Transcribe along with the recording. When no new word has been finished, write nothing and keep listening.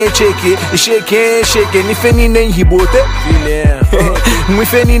shake it, if any name he bought it.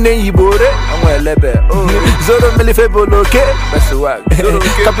 If any name he bought it, I'm well lebe. Zoro Melifebo loke, that's what.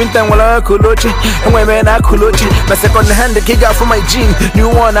 Captain Wala Kulochi, and when I Kulochi, my second hand the kick out for my jean. New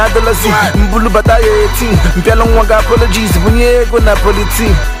one, Adolasi, Mbulu Bataille team, Pialong Wanga apologies, Bunye Napoli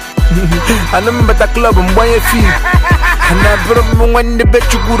team. I remember that club and why you feel. And I brought me when the bet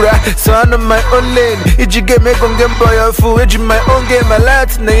you gura. So I'm on my own lane. If you get me gon' game boy or fool, it's my own game. My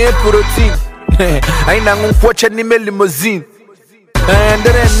lads, na ye protein. I ain't gonna watch any limousine. And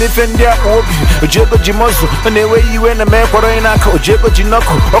then if and ya obi, Ojego Jimozo, and the way you went a man for an acco, Ojego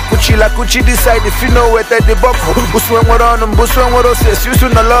Jinoko, Okuchila Kuchi decide if you know what at the boko. Buswan what on them, Buswan what else, you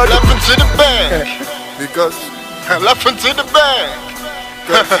soon a lot. Laughing to the bank. Because laughing to the bank.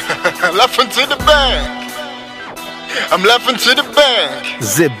 Laughing to the bank. I'm laughing to the bank.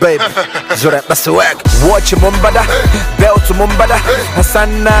 Zip baby, Zora Baswag. Watch Mumbada, Belt to Mumbada,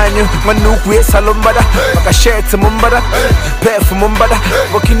 Hassan Nanyu, Manuku Salombada, Makashet to Mumbada, Pay for Mumbada,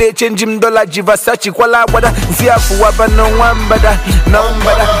 Wakine changing dollar Jivasachi Kuala Wada, Ziafu Wabano Wambada,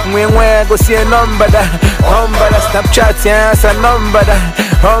 Numbada, when go see a numbada, Humbada, Snapchat, yes, a numbada,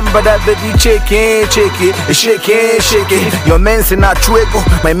 Humbada, baby, shake it, your men's in our Chuego,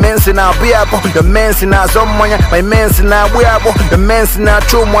 my men's in our Biabo, your men's in our Zomoya, my men's in our Weabo, the men's in our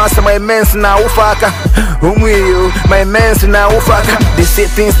Chumas, my men's in our Ufaka, my men's in our Ufaka. They say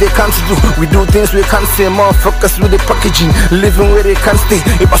things they can't do, we do things we can't say. More focus with the packaging, living where they can't stay.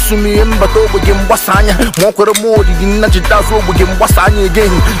 If I sue me in, but over game Wasanya, Moko more, you didn't nudge it down over game Wasanya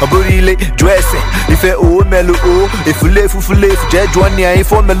again. A really dress if I owe Melo, if you live, Judge one year,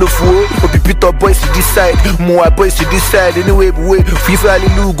 if I'm Melo, or be pit up boys to decide, more boys to decide anyway, but wait, FIFA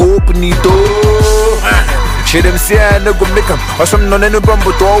go open the door. Should them say I no go make them, or some non any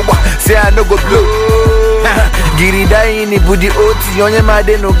bumble to over, say I no go blow. Giri die in budi oti, on your mad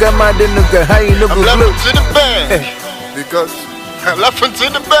no gamma, then no go high, no go blow. I'm laughing to the bank. Because I'm laughing to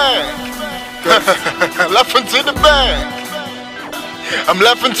the bank. Laughing to the bank. I'm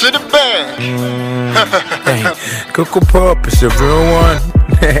laughing to the bank. Coco Pop is a real one.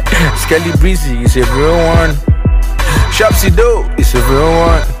 Skelly Breezy is a real one. Shopsy Doe is a real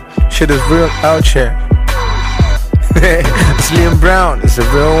one. Shit is real out here. Slim Brown is a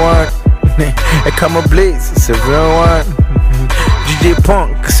real one. Ekama Blaze is a real one. DJ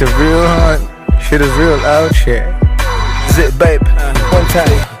Punk is a real one. Shit is real out here. Zip babe, one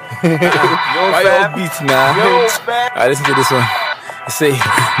time. Why y'all beats now? Alright, listen to this one. Say,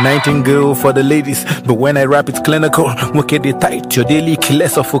 Nightingale for the ladies, but when I rap it's clinical. Look at the tight, your daily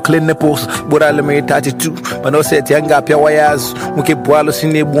less of a clinicals. But I'll make 32, but no set yanga pia wires. Muke boalos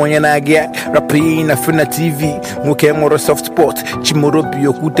in the boy and I get rapping a fina TV. Muke more soft spot, Chimoro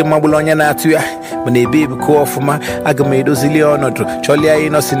Pio Kute Mabulonia Natua. When a baby call for my Agamedo Zilionotro, Cholia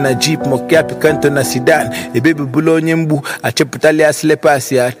Inos in a jeep, Mokapi Cantona Sidan, a baby Buloniumbu, a Cheputalia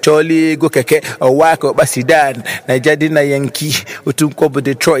Slepasia, Choli Gokeke, or Wako Basidan, Najadina Yankee. Utumkobo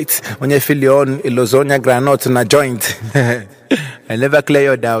Detroit, when you feel your own Ilozonia granite in a joint. I never clear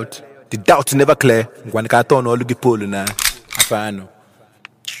your doubt. The doubt never clear. When carton or lugi polo na. Afano.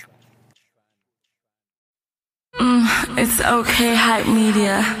 It's okay, hype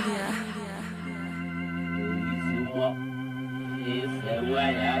media.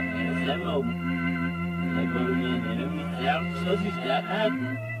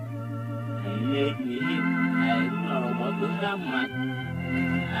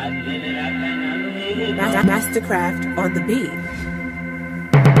 Mastercraft on the beat.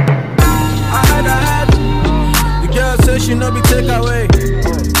 I had the girl say she no be take away.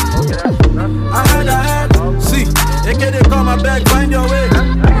 I had see, they call my bag, find your way.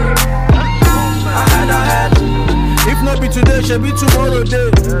 I had if not be today, she'll be tomorrow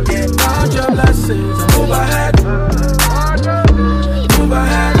day. Count your blessings, move ahead. Move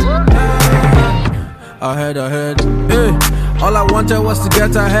ahead. Ahead, hey. All I wanted was to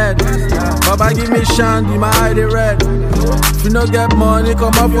get ahead. Baba give me shandy, my eye they red. If you no get money,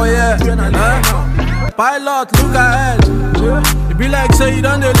 come up for yeah. Pilot, look ahead. It be like say you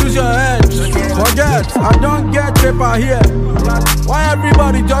don't lose your head. Forget, I don't get paper here. Why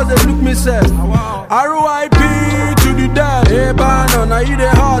everybody just they look me say? RIP to the dead. Hey, Bano, now you the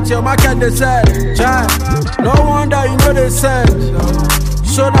hot, your market they said. Child, no wonder you know they send.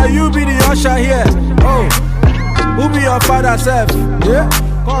 So now you be the usher here. Oh, who be your father self? Yeah,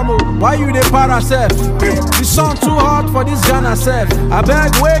 come on. Why you the para self? The sun too hot for this Ghana self. I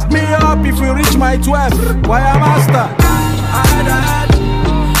beg wake me up if we reach my 12. Why am master? I had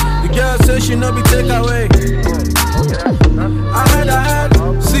the girl say she no be take away. I had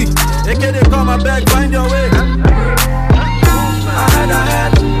see, they call my bag, find your way. I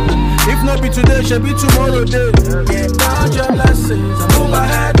had today, should be tomorrow day. Count your blessings and move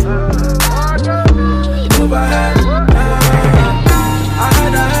ahead. Move ahead.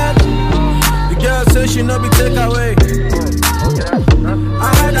 Ahead. The girl say she no be take away.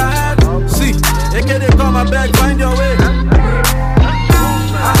 Ahead. See, they can't call my bag, find your way.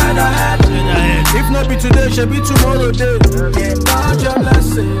 Ahead. If not be today, should be tomorrow day. Count your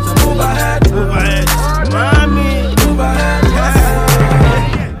blessings and move ahead. Move ahead. Mommy, move ahead.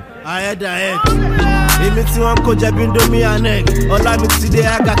 Ahead. Emi ti wan ko jẹbi ndomi anek. Ọlá mi ti dé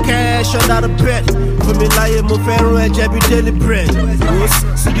aga cash under the bed. Fún mi láyé mo fẹ́ràn ẹ̀jẹ̀ bí daily bread.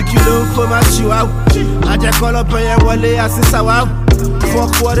 Sidiki ló ń kó máa ṣì wá. Ajẹ́kọ́ lọ́bẹ̀ yẹn wọlé àṣìṣà wá.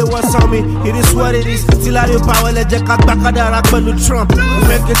 Fuck what it was on me, it is what it is. Till I didn't power, let Jack back at that pẹ̀lú Trump.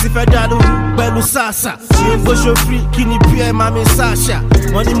 Make it if I dadu pẹ̀lú Sasa. She ain't go show free, kini PM, mami Sasha.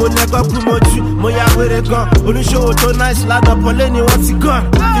 Money mo never promote you, mo ya were gun. Only show to nice, lad up on any what's he gone.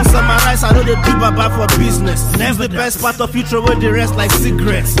 You summarize, I know they do baba for business. Never the best part of you throw away the rest like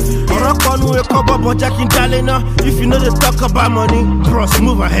cigarettes. Rock on we come up on Jack in Dalina. If you know they talk about money, bros,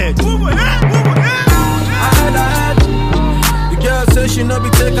 move ahead. Move ahead. Ahead. Girl say she no be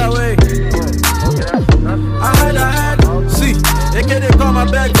take away. Ahead. See, they can't call my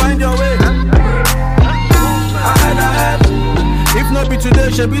bag, find your way. Ahead. If not be today,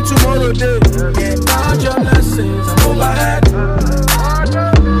 should be tomorrow day. Count your blessings and move ahead.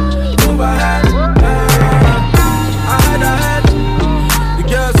 Move ahead. Ahead. The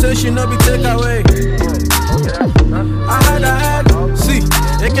girl say she no be take away. Ahead. See,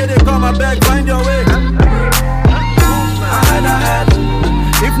 they can't call my bag, find your way. Ahead.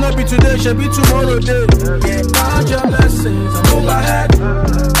 If not be today, should be tomorrow day. Count your blessings and move ahead.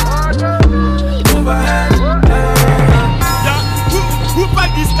 Move ahead. Yeah, who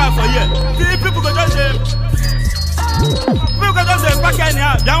packed this car for you? People go just say, pack it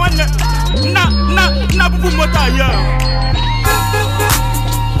here. That one, na bubu motor here.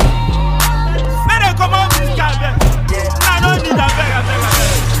 Better come out this car there. I don't need a bag.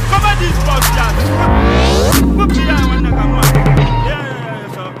 Come on this bus car. Put me here when they come out.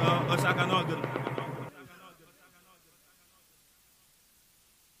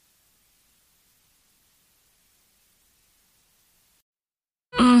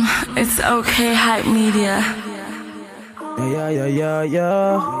 It's okay, hype media. Yeah.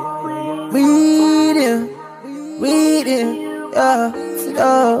 Reading, yeah.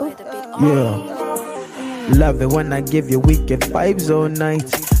 Love it when I give you wicked vibes all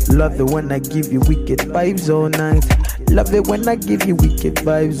night. Love it when I give you wicked vibes all night. Love it when I give you wicked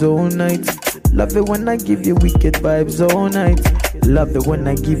vibes all night. Love it when I give you wicked vibes all night. Love it when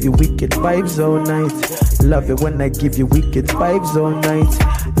I give you wicked vibes all night. Love it when I give you wicked vibes all night.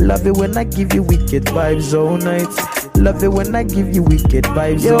 Love it when I give you wicked vibes all night. Love it when I give you wicked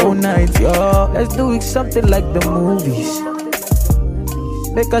vibes all night. Yo, let's do it something like the movies.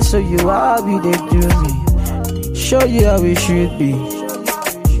 Make I show you how we they do me. Show you how we should be.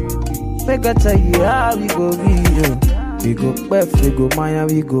 Make I tell you how we go be. We go Pef, we go Maya,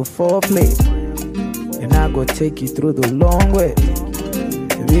 we go foreplay. And I go take you through the long way.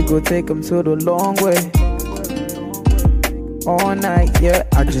 We go take them to the long way. All night, yeah.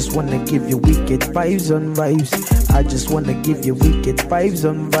 I just wanna give you wicked vibes on vibes. I just wanna give you wicked vibes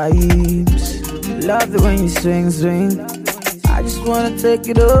on vibes. Love it when you swing. I just wanna take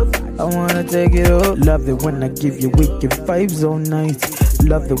it up. I wanna take it up. Love it when I give you wicked vibes all night.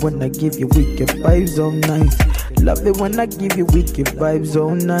 Love it when I give you wicked vibes all night. Love it when I give you wicked vibes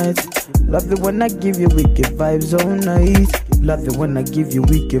all night. Love it when I give you wicked vibes all night. Love it when I give you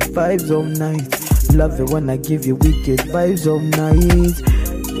wicked vibes all night. Love it when I give you wicked vibes all night.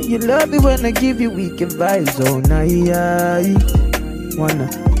 You love it when I give you wicked vibes all night. Wanna,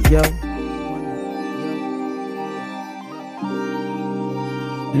 yo.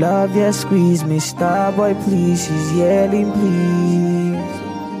 Love, yeah, squeeze me, Starboy, please. She's yelling, please.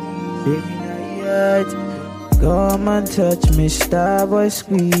 Baby, not yet. Come and touch me, Starboy,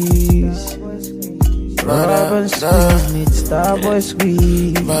 squeeze. Rub and squeeze me, Starboy,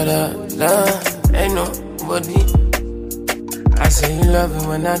 squeeze. But ain't nobody. I say you love it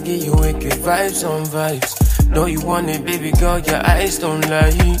when I give you wicked vibes on vibes. Know you want it, baby girl, your eyes don't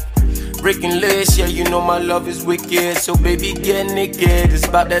lie. Breaking legs, yeah, you know my love is wicked. So baby, get naked, it's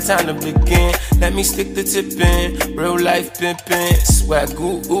about that time to begin. Let me stick the tip in, real life pimpin'. Swag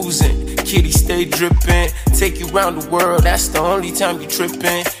oozing, kitty stay drippin'. Take you round the world, that's the only time you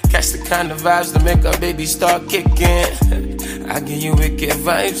trippin'. Catch the kind of vibes to make a baby start kicking. I give you wicked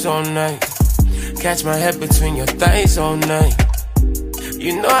vibes all night. Catch my head between your thighs all night.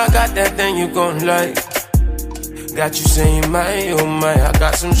 You know I got that thing you gon' like. Got you saying my, oh my. I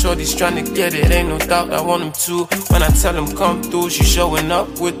got some shorties trying to get it, ain't no doubt I want them to. When I tell them come through, she showing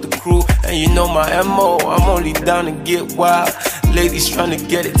up with the crew. And you know my MO, I'm only down to get wild. Ladies trying to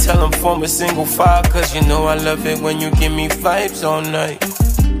get it, tell them form a single file. Cause you know I love it when you give me vibes all night.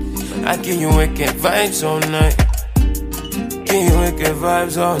 I give you wicked vibes all night. Give you wicked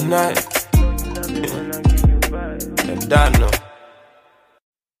vibes all night. Dano.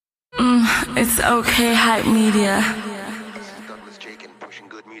 It's okay, Hype Media. Douglas Jakin pushing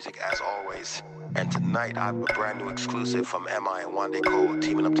good music as always. And tonight I have a brand new exclusive from MI and Wande Code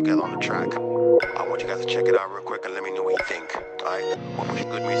teaming up together on the track. I want you guys to check it out real quick and let me know what you think. Alright? We're pushing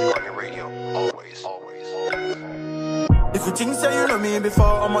good music on your radio. Always. Always. If you think say you know me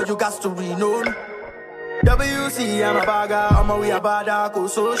before, you got to renown. WC, I'm a bagger, I'm a we a bada go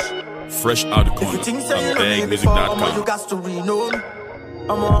sosh. Fresh out the corner. If you think say you know me before, you got to renown.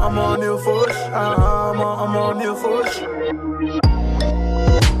 I'm a meal fush, I'm a meal fush.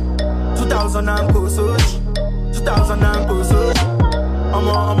 2000 and go sosh, 2000 and go sosh. I'm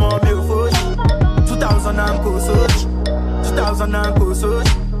a meal fush, 2000 and go sosh, 2000 and go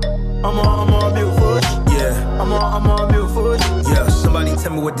sosh. I'm a meal fush. Yeah, I'm a meal fush. Yeah, somebody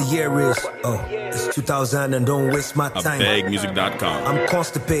tell me what the year is. Oh, it's 2000 and don't waste my time. Bagmusic.com. I'm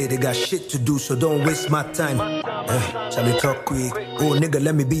constipated, got shit to do, so don't waste my time. Shall we talk quick? Oh, nigga,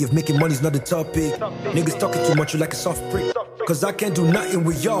 let me be if making money's not the topic. Niggas talking too much, you like a soft prick. Cause I can't do nothing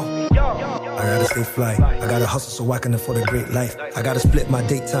with y'all. I gotta stay fly. I gotta hustle so I can afford a great life. I gotta split my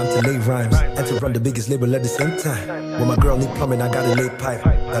daytime to lay rhymes and to run the biggest label at the same time. When my girl need plumbing, I gotta lay pipe.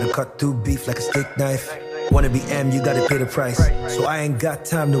 Gotta cut through beef like a steak knife. Wanna be M, you gotta pay the price. So I ain't got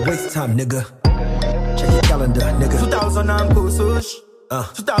time to waste time, nigga. Check your calendar, nigga. 2000 and go sush.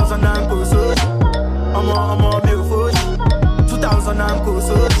 2000 and go sush. I'm a meal fush. 2000 and go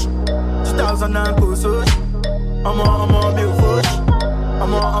sush. 2000 and go sush. I'm a meal fush.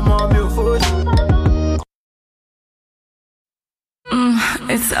 I'm a meal fush.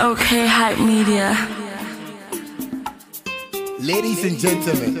 It's okay, Hype Media. Ladies and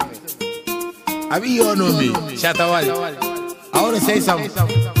gentlemen, I mean, you all know me, Shatawali. I want to say some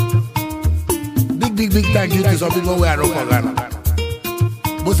big thank you to some people who are not for Ghana.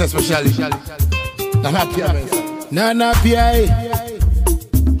 Most especially Nana Pia. Nana Pia.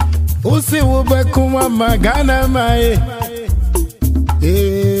 Usi ube kuma magana mae.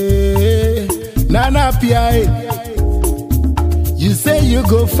 Nana Pia. You say you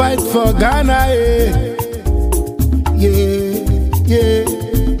go fight for Ghana. Yeah.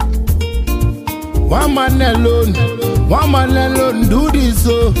 One man alone do this,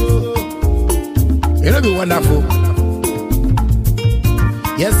 so it'll be wonderful.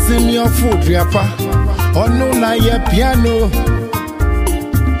 Yes, in your food, Riapa. Oh no, na ye piano.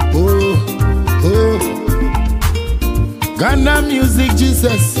 Oh. Ghana music,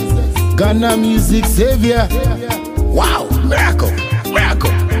 Jesus. Ghana music, Savior. Wow, miracle.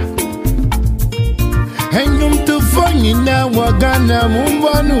 And you to funny now, Ghana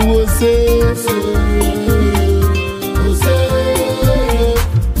Mumbanu will say.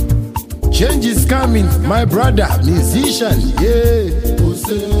 Change is coming, my brother, musician, yeah.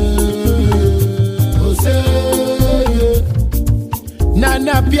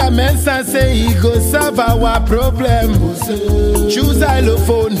 Nana Pia Mensa say he go solve our problem. Choose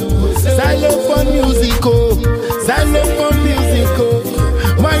xylophone musical. Xylophone music,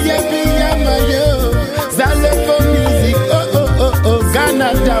 oh, Ghana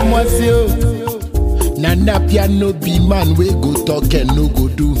damwasio. Nana Pia no be man, we go talk and no go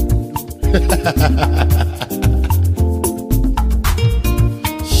do.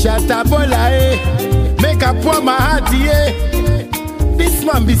 Shatabola, make a pour my heart, This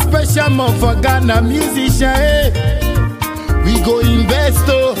man be special man for Ghana musician, We go invest,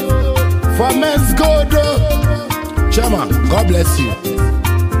 for men's gold, Chama, God bless you.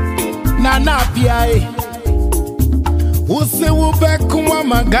 Nana Pia, who say who back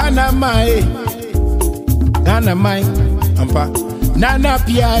kuma Ghana mai, Ampa, Nana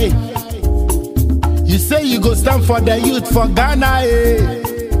Pia. You say you go stand for the youth for Ghana,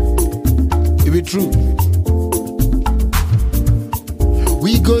 It be true.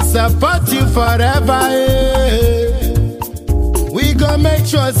 We go support you forever, We go make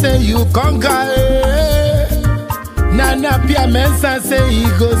sure say you conquer, Nana Pia Mensa say he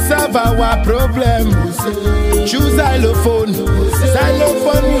go solve our problem. Choose xylophone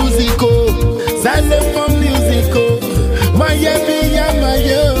musical. Xylophone music,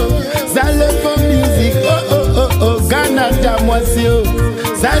 oh, Ghana damwasio.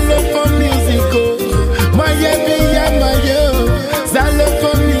 Xylophone music,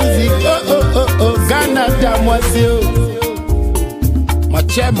 Xylophone music, oh, Ghana damwasio.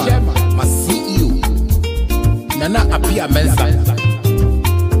 chairman, my CEO, Nana Apia Mensah.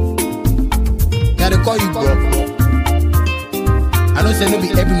 Now they call you bro. I don't say no be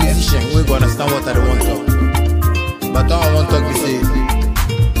every musician we go understand what I want to talk. But all I want to talk is say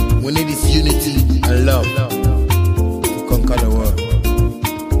we need this unity and love to conquer the world.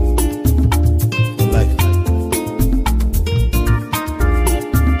 Life.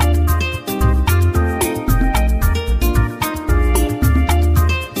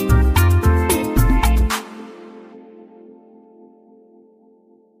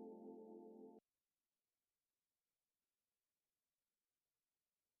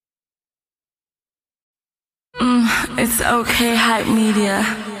 It's okay, hype media.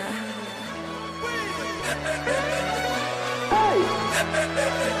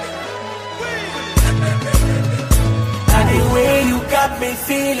 And the way you got me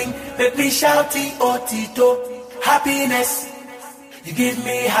feeling, baby shouty oh Tito, happiness. You give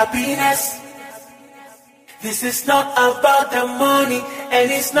me happiness. This is not about the money,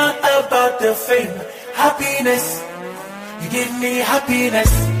 and it's not about the fame. Happiness. You give me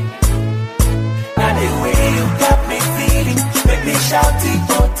happiness. And the way you got me feeling, make me shouty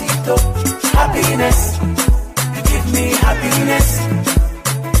oh Tito, happiness. You give me happiness.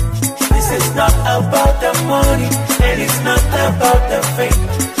 This is not about the money, and it's not about the fame.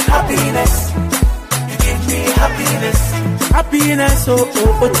 Happiness. You give me happiness. Happiness, oh,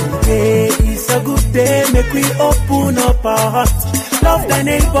 oh, oh, today is a good day. Make we open up our hearts. Love thy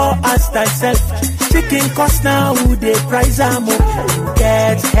neighbor as thyself. Chicken cost now, who they price am up.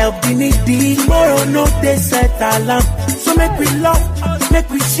 Get help the needy. Tomorrow no they set alarm. So make we love, make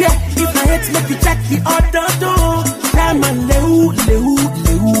we share. If I hate, make we check the other door. Shaman lehu, lehu,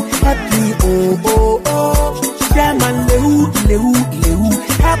 lehu. Happy, oh, oh, oh. Shaman lehu, lehu, lehu.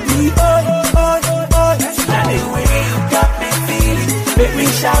 Happy, oh, oh, oh, oh. Now the way you got me feeling, make me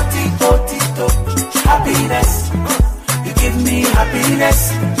shout it, oh, Tito. Happiness. You give me happiness.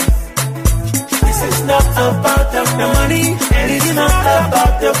 This is not about the money, and it's not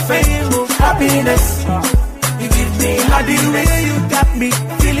about the fame. Happiness. You give me happiness. The way you got me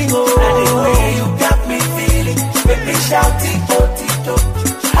feeling, oh. And the way you got me feeling, make me shout it, oh, Tito.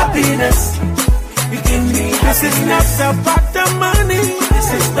 Happiness. You give me happiness. This is not about the money. This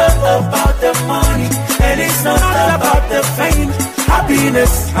is not about the money, and it's not about the fame.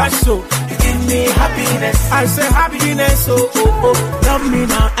 Happiness. So you give me happiness. I say happiness, oh, oh, oh. Love me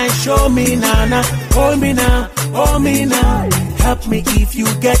now and show me now, now. Hold me now, hold me now. Help me if you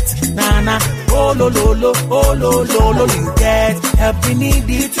get nana. Oh lo lo lo, oh lo lo lo. You get help me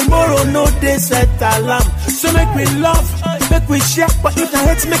needy. Tomorrow no they set alarm. So make me love, make we share. But if I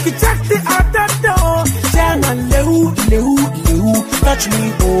hate, make it jack the other door. Chairman lehu, lehu, lehu. Touch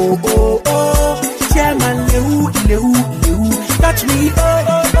me, oh oh oh. Chairman lehu, lehu, lehu. Touch me, oh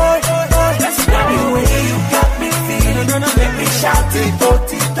oh oh oh. That's not the way you got me feeling. Make me shout it, oh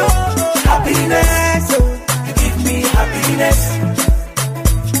Tito. Happiness. You give me happiness.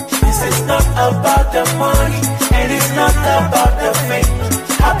 This is not about the money, and it's not about the fame.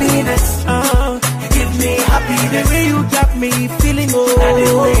 Happiness. You give me happiness. The way you got me feeling, oh. And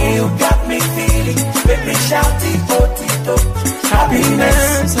the way you got me feeling, make me shout it, oh Tito.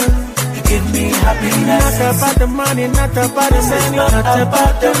 Happiness. You give me happiness. Not about the money, not about the money, not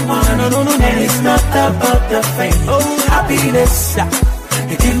about the money, no, and it's not about the fame. Oh, happiness.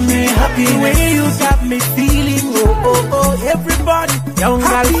 You give me happiness. The way you got me feeling, oh, oh, oh. Everybody, young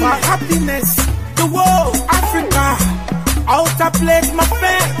alpha, happiness. The world, Africa, outer place, my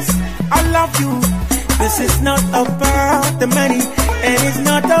fans. I love you. This is not about the money, and it's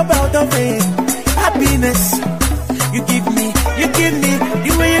not about the fame. Happiness. You give me,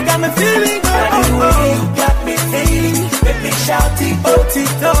 the way you got me feeling, oh, the way you got me feeling, make me shout it, oh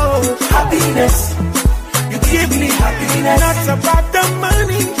Tito. Happiness. You give me happiness. Not about the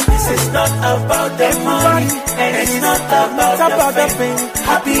money. This is not about the money, and it's not about the fame.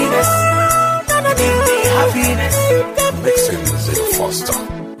 Happiness. You give me happiness. Mixing Zero Foster.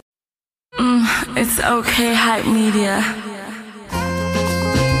 It's okay, hype media.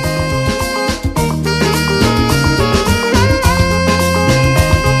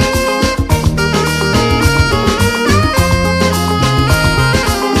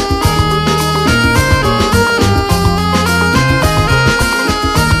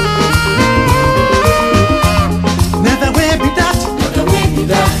 Never way be that. Never way be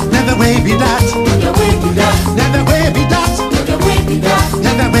that. Never way be that. Never way be that. Never way be that. Never way be that.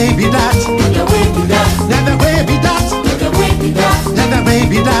 Never way be that. Never way be that. Never way be that. Never way be that. Never way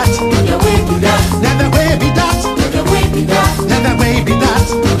be that. Never way be that. Never way be that. Never way be that. Never way be that.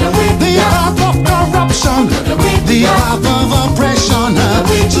 The path of corruption, the path of oppression.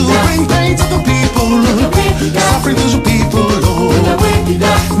 to bring pain to the people, suffering to the people. Never way be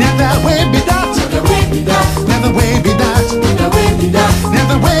that. Never way be that. Never way be that. Never way be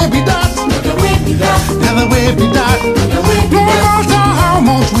that. Never way be that. No matter how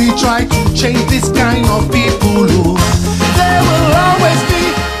much we try to change this kind of people, there will always be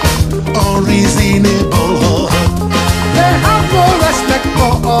unreasonable. They have no respect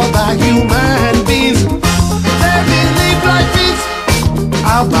for other human beings. They believe life is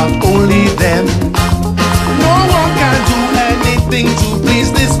about only them. No one can do anything to please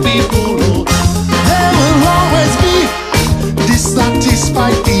these people. There will always be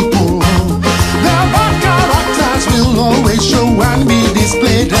dissatisfied people. Their bad characters will always show and be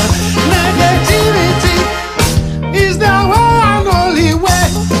displayed. Negativity is the one and only way.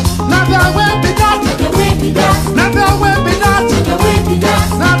 Not the way be that. Not the way be that. Not the way be that. Not the way be that.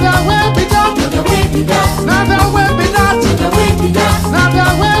 Not the way be that. Not the way be that. Not the way be that. Not the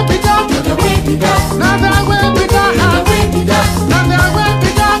way be that. Not the way be that. Not the way be that. Not the way be that. Not the way be that. Not the way be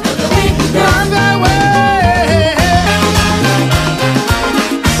that. Not the way.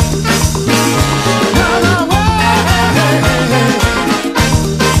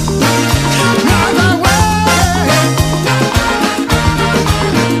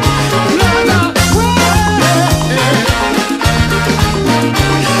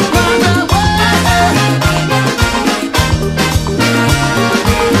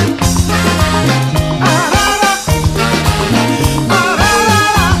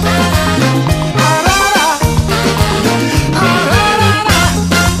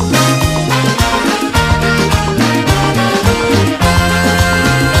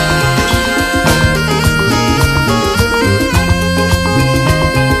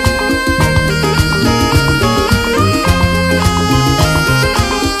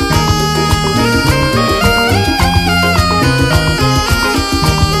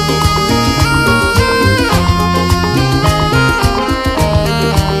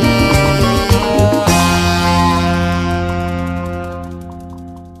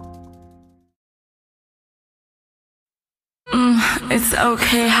 It's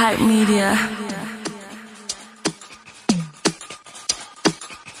okay, hype media.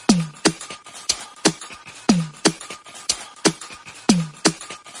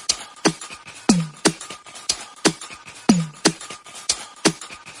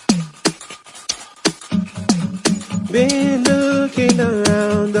 Been looking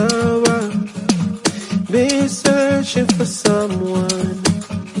around the world, been searching for someone.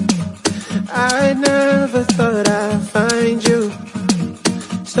 I never thought I'd find you.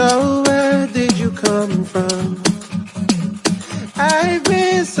 So where did you come from? I've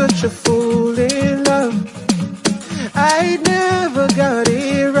been such a fool in love. I never got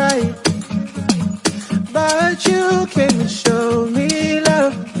it right, but you came and showed me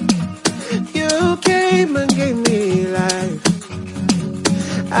love. You came and gave me life.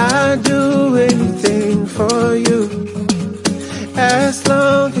 I'd do anything for you, as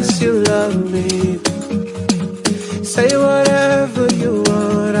long as you love me. Say whatever you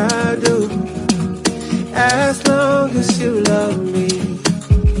want, I'll do, as long as you love me.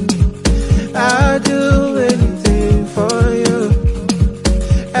 I'll do anything for you,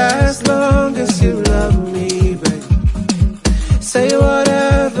 as long as you love me, babe.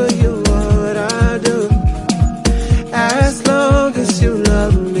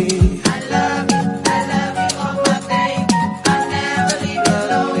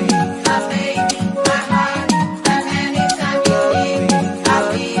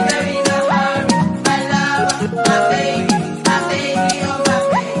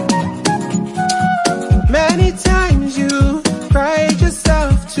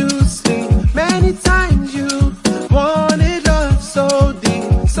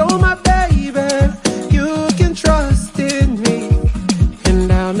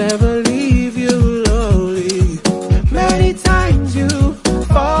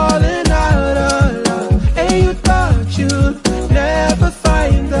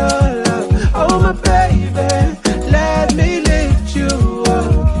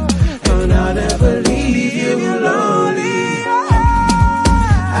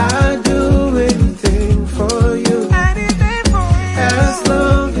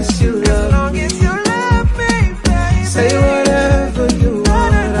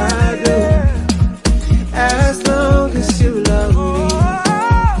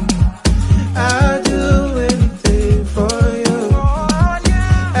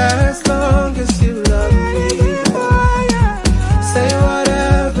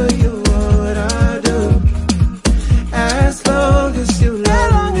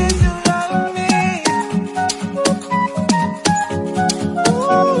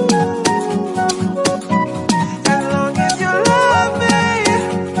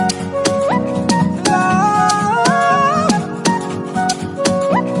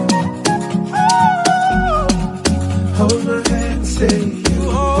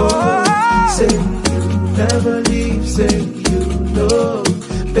 never leave, say you know.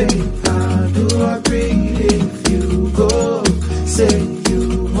 Babe, how do I breathe if you go? Say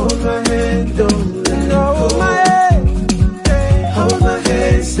you hold my hand, don't let go. Hold my hand, hold my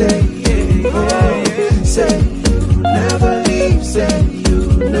hand, say yeah, yeah. Say you never leave, say you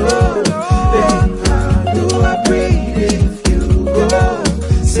know. Babe, how do I breathe if you go?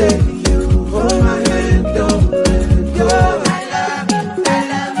 Say you hold my hand, don't let go.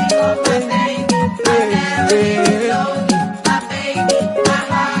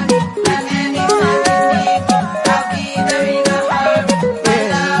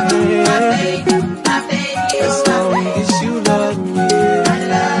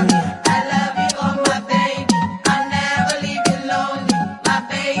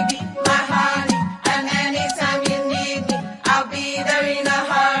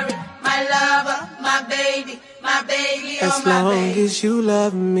 As long as you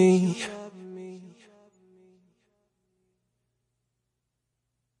love me.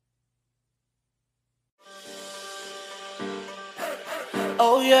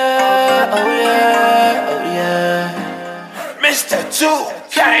 Oh yeah, oh yeah, oh yeah. Mr.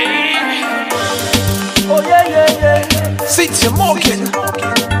 2K. Oh yeah, yeah, yeah. City Morgan.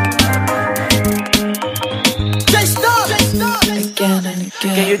 Again and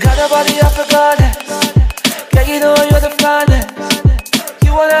again. Yeah, you got a body of a goddess. Yeah, you know you're the finest.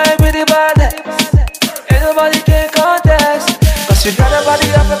 You wanna act with the baddest. Ain't nobody can contest. Cause you got a body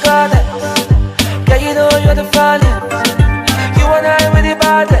of a goddess. Yeah, you know you're the finest. You wanna act with the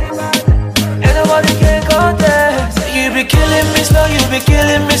baddest. Ain't nobody can contest. You be killing me slow, you be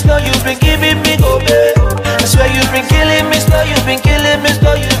killing me slow. You been giving me go babe. I swear you been killing me slow, you been killing me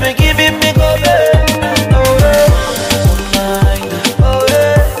slow. You been giving me go babe. Oh yeah.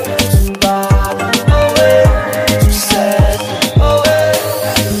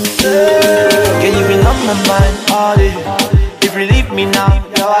 If you leave me now,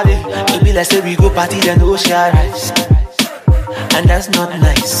 it be like say we go party then no share rice, and that's not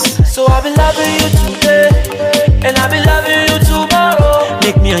nice. So I've been loving you today, and I've been loving you tomorrow.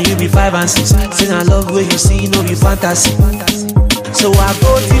 Make me and you be 5 and 6. Sing I love where you see, no be fantasy. So I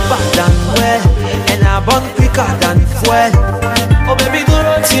go deeper than well, and I burn quicker than fuel. Oh baby, don't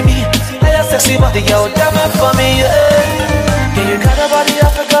run to me. I have sexy body, yo, damn it for me, yeah. Yeah, you got a body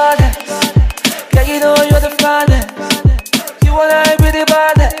of a goddess. Yeah, you know you're the finest. You wanna act with the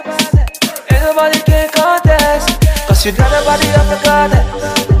baddest. Ain't nobody can contest. Cause you got a body of a goddess.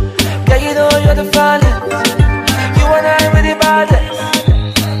 Yeah, you know you're the finest. You wanna act with the baddest.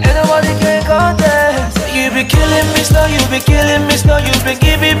 Ain't nobody can contest. You be killing me slow, you be killing me slow. You been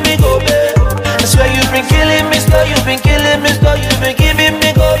giving me go babe. I swear you been killing me slow, you been killing me slow. You been giving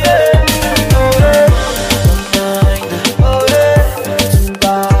me go babe. Oh yeah.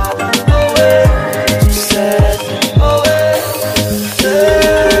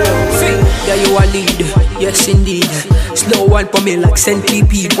 Yes indeed, slow one for me like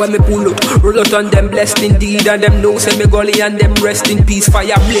centipede. When me pull up, roll out on them blessed indeed. And them know say me gully and them rest in peace.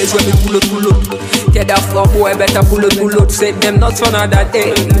 Fire blaze when me pull up. Get that floor boy better pull up. Save them nuts for another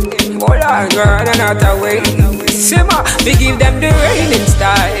day. Hold on girl, another way. Simmer, me give them the raining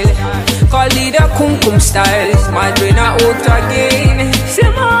style. Call it the kum style. My brain out again.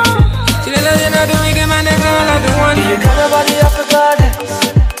 Simmer, you know the reggae man, the girl of the one. You got a body of a goddess.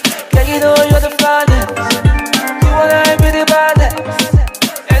 Yeah, you know you're the finest. You wanna act with the baddest.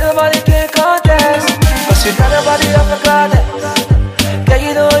 Ain't nobody can contest. Cause you got a body of a goddess. Yeah,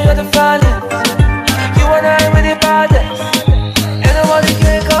 you know you're the finest. You wanna act with the baddest. Ain't nobody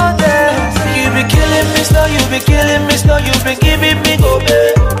can contest. You be killing me slow, you be killing me slow. You been giving me go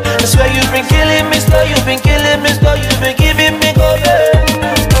babe. I swear you been killing me slow, you been killing me slow. You been giving me go babe.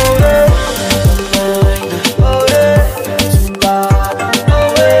 Oh yeah.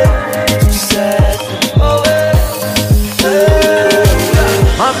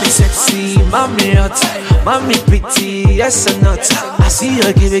 Mommy hot, mommy pretty, yes or not. I see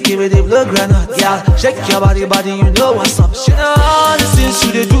her give it the blood granite. Yeah, shake your body, you know what's up. She know all the things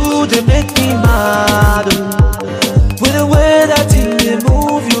you do, they make me mad. With the way that thing they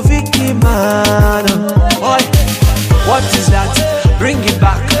move, you Vicky man. Boy, what is that? Bring it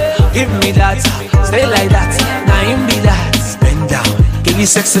back, give me that. Stay like that, now him be that. Bend down, give me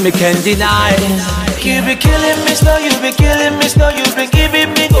sex and me can't deny. You be killing me slow, you be killing me slow. You been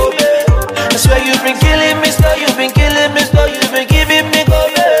giving me go babe. I swear you been killing me slow, you been killing me slow. You been giving me go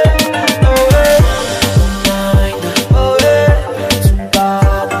babe. Oh yeah. Oh yeah.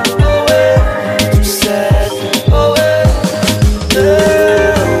 Oh yeah. You said, oh yeah.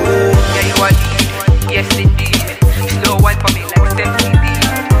 Yeah, you are lead, yes indeed. Slow one for me like 70 beat.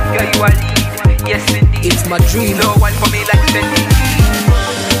 Yeah, you are lead, yes indeed. It's my dream. Slow wine for me like Sandy.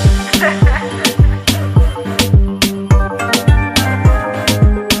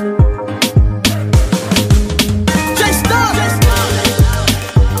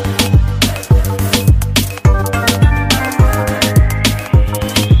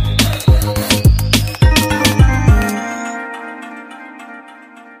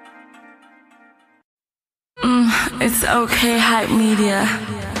 It's okay, hype media.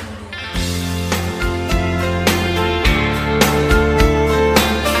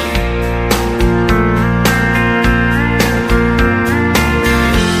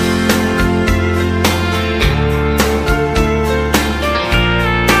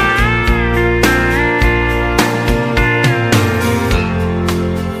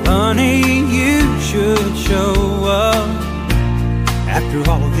 Honey, you should show up after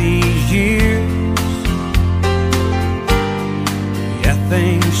all of these years.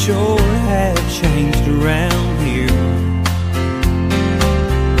 Things sure have changed around here.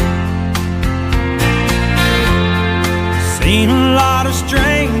 Seen a lot of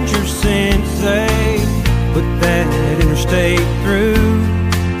strangers since they put that interstate through.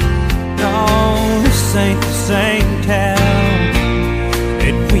 No, this ain't the same town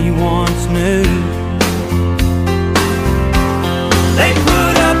that we once knew. They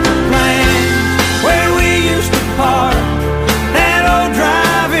put up a plan where we used to park.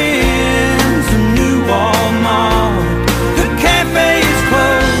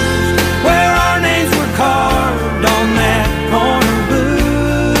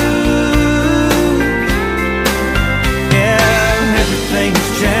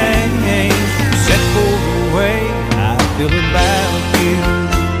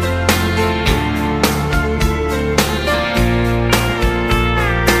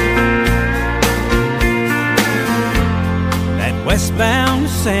 Westbound to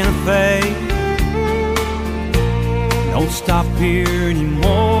Santa Fe, don't stop here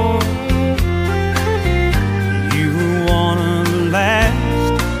anymore. You were one of the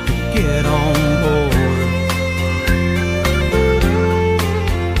last to get on board.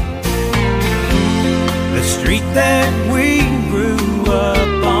 The street that we grew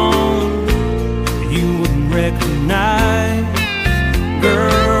up on, you wouldn't recognize.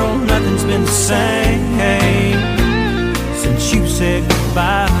 Girl, nothing's been the same since you said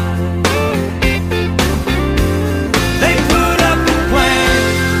goodbye. They put up a plan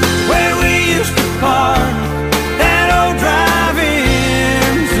where we used to park, that old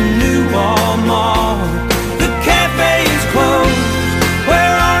drive-in's a new Walmart. The cafe is closed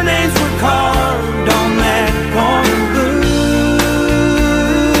where our names were carved on that corner booth.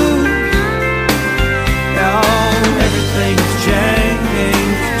 Now everything's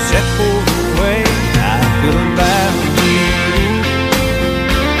changed except for the way I feel about you.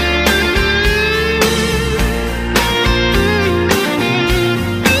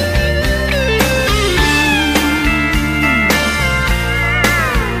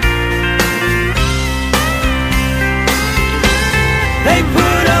 They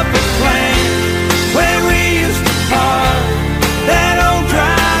put up a plan where we used to park, that old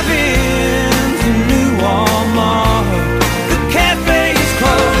drive-in's a new Walmart. The cafe is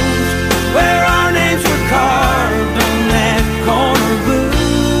closed where our names were carved on that corner booth.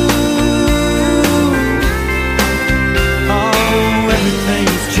 Oh,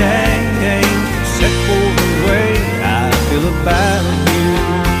 everything's changed except for the way I feel about you.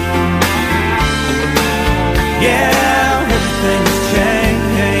 Yeah, everything's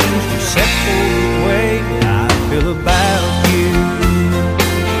changed except for the way I feel about you.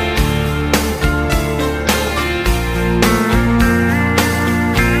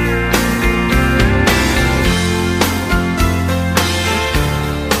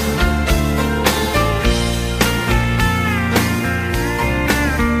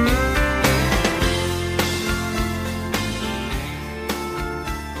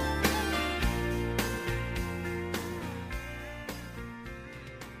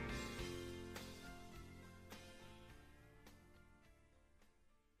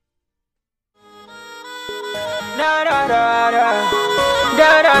 Da da da da,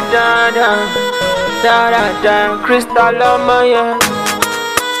 da da da da, da da da. Crystal Lomaya,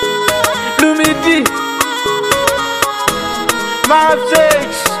 Lumidi, Mav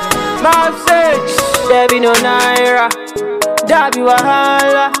 6, baby no naira, Dabi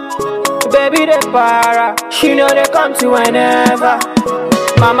Wahala, baby de para. She know they come to whenever.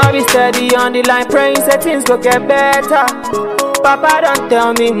 Mama be steady on the line, praying say things go get better. Papa don't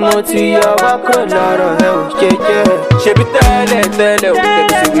tell me more to your work a lot of hell. She be tell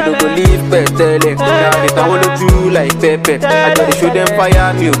we don't believe better. Now they don't wanna do like Pepe. I gotta show them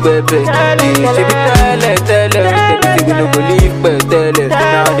fire me baby. She be tell we don't believe better.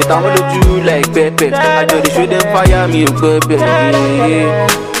 Now they don't wanna do like Pepe. I gotta show them fire me baby.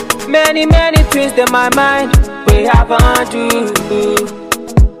 Many things in my mind we haven't do.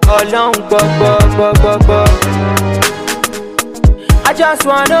 Along go. I just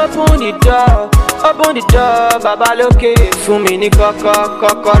wanna open the door, Baba loke fún mi ní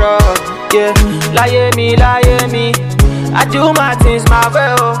kọ́kọ́rọ́, yeah. Láyé mi, I do my things my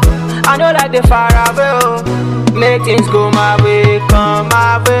way, oh. I know like they far away, oh. Make things go my way, come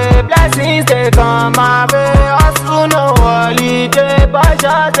my way. Blessings they come my way. Hustle no holiday, but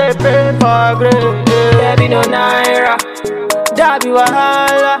just they pray for grace. There be no naira, there be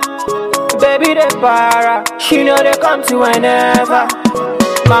wahala. Baby they para, she know they come to whenever.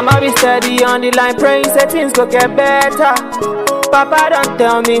 Mama be steady on the line, praying say things go get better. Papa don't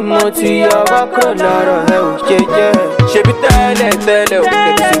tell me more to your work a lot of hell, yeah. She be tell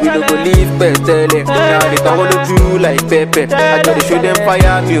we don't believe better. Now they don't wanna do like Pepe. I gotta show them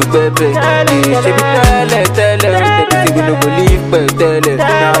fire me baby. She be tell we don't believe better.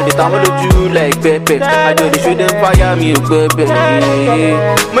 Now they don't wanna do like Pepe. I gotta show them fire me baby.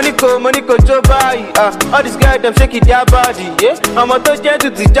 Money go to buy, all these guys them shaking their body, yeah. I'm a to get to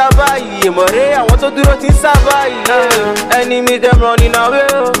the Jabai, more I want to do it in Savai, yeah. Enemy them running away,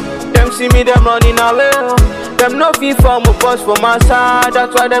 them see me them running away, them no feel for my boss for my side,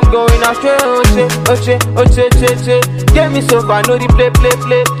 that's why them going astray. Get me so far, no the play.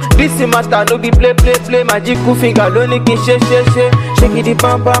 This is matter, no be play. Magic cool finger, don't need shake. Shake it the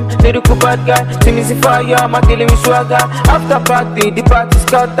bam, little bad guy. Sing is fire, my killing me swagger. After party, the party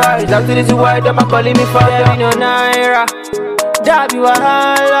scatter. It's after this is why them are calling me father. There be no naira, there be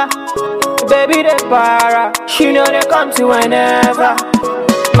wahala. Baby they para, she know they come to whenever.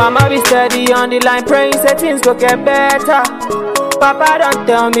 Mama be steady on the line, praying say things go get better. Papa don't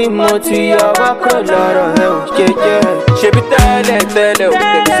tell me more to your work a lot of hell, yeah. She be tell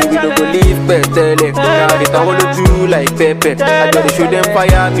we don't believe better. Now they don't wanna do like Pepe. I gotta show them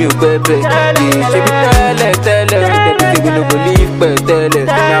fire me baby. She be tell we don't believe better.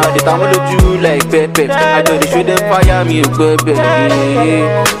 Now they don't wanna do like Pepe. I gotta show them fire me baby. There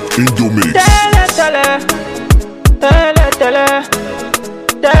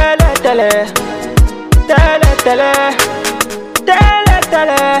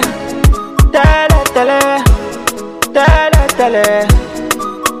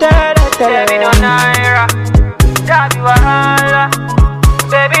be no naira, there be wahala.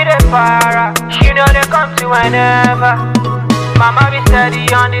 Baby they para, she know they come to whenever. Mama be steady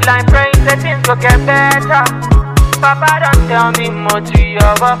on the line, praying say things go get better. Papa don't tell me more to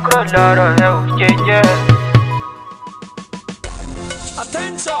your work a lot of hell, yeah.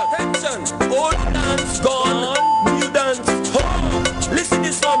 Attention, old dance gone, new dance. Oh. Listen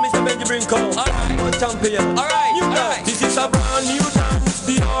this song, Mr. Benji Brinko. Alright, champion. Alright, new dance. This is a brand new dance,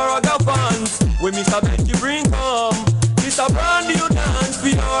 the Oraga fans. When Mr. Benji Brinko, it's a brand new dance,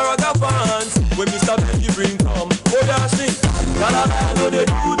 the Oraga fans. When Mr. Benji Brinko, oh yeah, sing. La la la, no they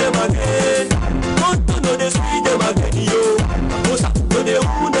do them again. Don't know they sweet them again, yo. No they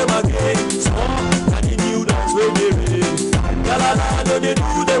wound them again. Small, and the new dance where they raise. La la la, no they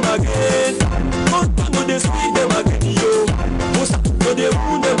do them again. No they sweet them again, yo. No they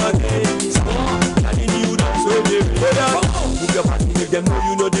wound them again. Small, and the new dance where they raise. Move your body, make them know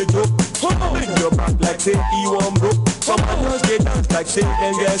you know they joke. Bend your back like say you want broke. Some others they dance like say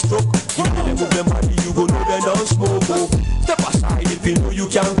them get stroke. You really move them body, you go know them don't smoke. Step aside if you know you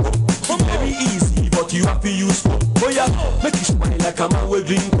can go. Very easy, but you have to use smoke. Oh yeah, make you smile like a man will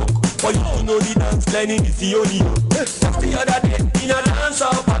drink coke. For you to know the dance learning is the only. Just the other day in a dance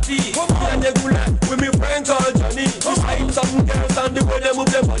party, and they go like with me friend called Johnny. We find some girls and the way they move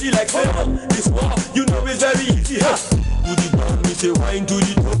their body like say, this war, you know it's very easy. Do the ground, me say wine to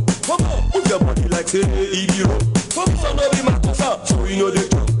the top. Come on, move your body like say hero. Come on, no be matter, so you know the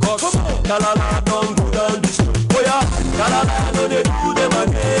talk. Come on, la la la, don't go down this road. Oh yeah, la la la, no they do them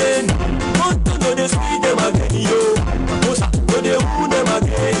again. No they squeeze them again, yo. No they wound them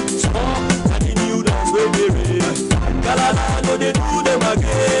again. Small, and the new dance where they raise. La la la, no they do them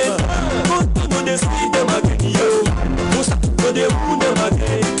again. No they squeeze them again, yo. No they wound them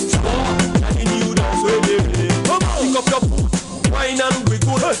again. Small, and the new dance where they raise. Come on, pick up your foot, wine and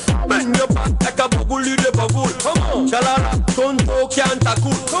wiggle. Bend your back like a bubble, you the bubble. Come on, shalala, don't talk, can't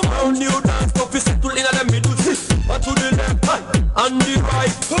tackle. Come on, new dance, coffee settle in the middle. But to the left, and the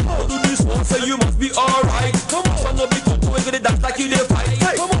right. Come on, do this one, so you must be alright. Come on, son of a bitch, don't go into the dance.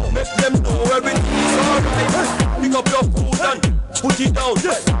 alright. Pick up your food and put it down.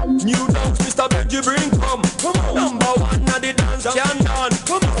 New dance, Mr. Benji bring come. Number one at the dance can dance.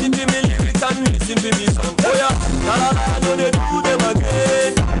 Listen to me lyrics and listen to me song. Oh yeah, la la la, know they do them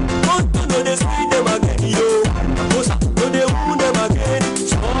again. Want to know they speed them again, yo. Know they woo them again.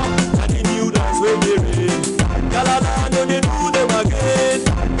 And the new dance when they rain. La la la, know they do them again.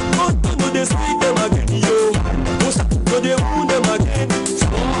 Want to know they speed them again, yo. Know they woo them again.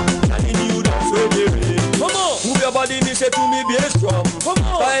 And the new dance when they rain. Come on, move your body, me say to me be strong. Come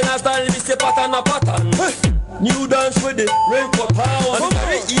on, style, me say pattern a pattern. New dance with the raincoat on.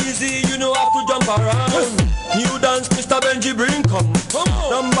 Very easy, you know have to jump around. New dance, Mr. Benji bring come.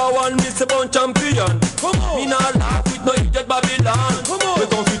 Number one, Mr. Bon Champion. Me not laugh with no idiot Babylon. They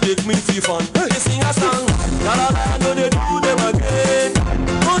come to take me for fun. They sing a song. La la la, know they do them again.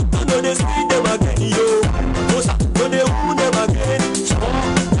 Want to know they speed them again, yo. Know they woo them again.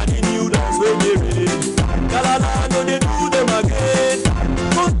 And the new dance when they rain. La la la, know they do them again.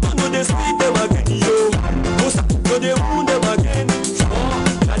 Want to know they speed them again, yo. So they wound them again.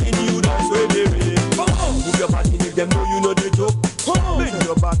 And the new dance where they rain. Move your body, make them know you know the joke. Bend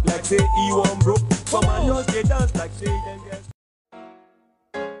your back like say he won't broke. Come on, just they dance like say them yes.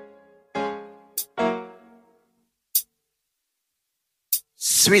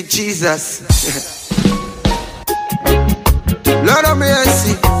 Sweet Jesus. Lord of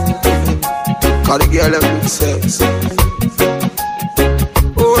mercy. Call the girl up with sex.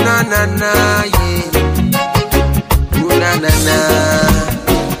 Oh na na na, yeah. Na na na.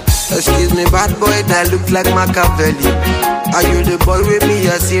 Excuse me, bad boy, that look like Machiavelli. Are you the boy with me?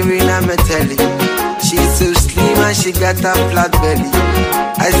 You're Serena Metelli. She's so slim and she got a flat belly.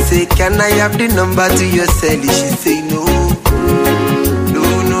 I say, can I have the number to your celly? She say no. No,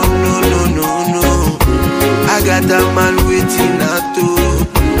 no, no, no, no, no. I got a man waiting at two.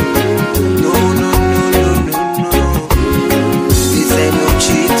 No, no, no, no, no, no. This ain't no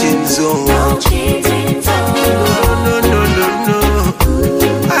cheating zone. No cheating zone.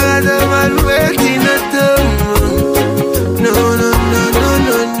 Waiting at home. No, no, no, no,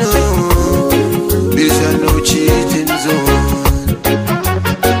 no, no. This is no cheating zone.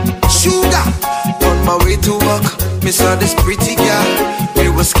 Sugar, on my way to work, me saw this pretty girl. Me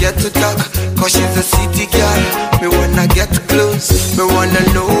was scared to talk, cause she's a city girl. Me wanna get close, me wanna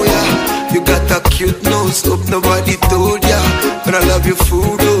know ya. You got a cute nose, hope nobody told ya. But I love your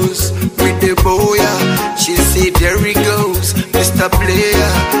photos, with the boya. She say there he goes, Mr.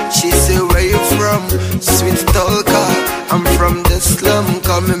 Player. She say where you from, sweet stalker. I'm from the slum,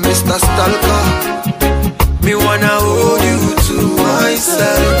 call me Mr. Stalker. Me wanna hold you to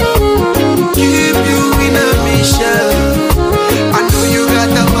myself, keep you in a mission. I know you got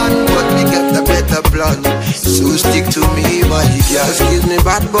a man, but me got a better plan. So stick to me, my girl. Excuse me,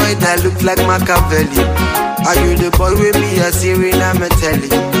 bad boy, that look like Machiavelli. Are you the boy with me? You're Serena Metelli.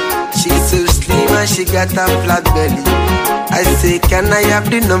 She's so slim and she got a flat belly. I say, can I have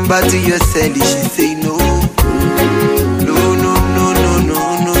the number to your celly? She say no. No, no, no, no, no,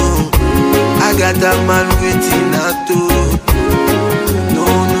 no. I got a man waiting at two. No,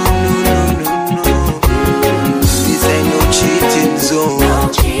 no, no, no, no, no. This ain't no cheating zone. No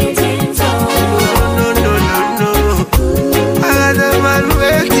cheating zone. No, no, no, no. I got a man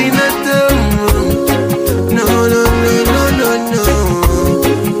waiting at two. No, no, no, no, no, no.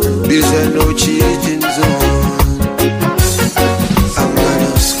 This ain't no cheating zone. I'm gonna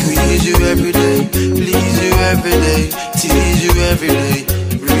squeeze you every day, please you every day, tease you every day,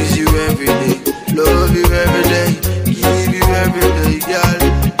 breeze you every day, love you every day, give you every day, girl.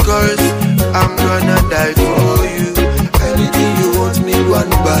 Cause I'm gonna die for you. Anything you want me, one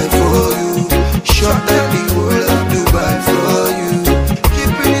buy for you. Shut down the whole of Dubai for you.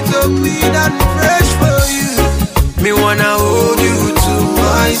 Keeping it so clean and fresh for you. Me wanna hold you to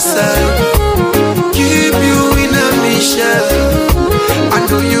myself, keep you in a mission. I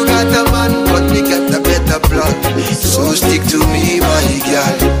know you got a man, but me got a better plan. So stick to me, my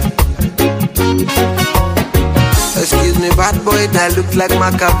girl. Excuse me, bad boy, that look like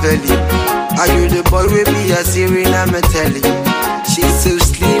Machiavelli. Are you the boy with me? You're Serena Metelli. She's so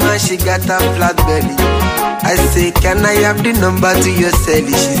slim and she got a flat belly. I say, can I have the number to your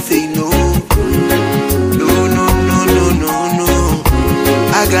celly? She say no. No, no, no, no, no, no.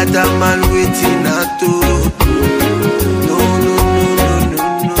 I got a man waiting at two. No, no, no, no, no,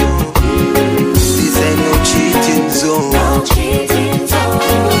 no. This ain't no cheating zone. No cheating zone.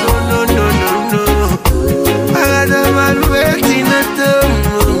 No, no, no, no, no. I got a man waiting at two.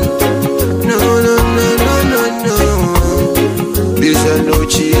 No, no, no, no, no, no. This ain't no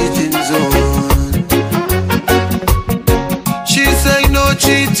cheating zone. She say no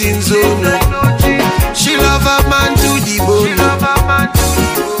cheating zone.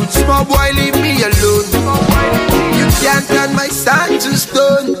 to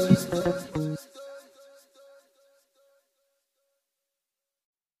stone.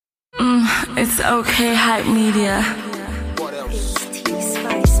 It's okay, hype media.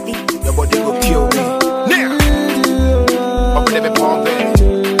 Your body will kill me. Now, I'm gonna be pumping.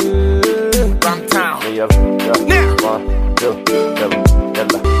 Ram town. Now, your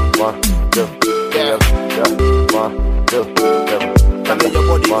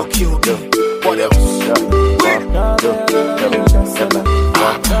body will kill me. What else?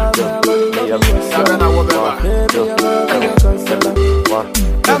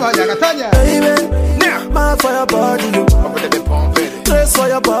 Baby, my for your body, yo. Dress for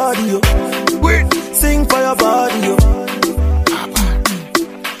your body, yo. Sing for your body, yo.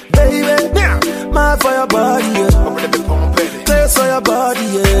 Baby, my for your body, yo. Dress for your body,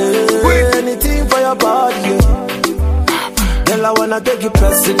 yeah. Anything for your body, yeah. Girl, I wanna take you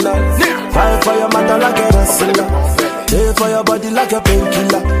personal. Fight for your mother like a wrestler. Stay for your body like a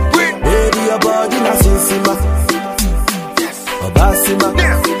painkiller. Baby, your body na sinsima. Obasima.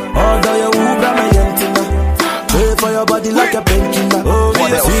 Although you ubra my yentina. Stay for your body like a painkiller. Oh,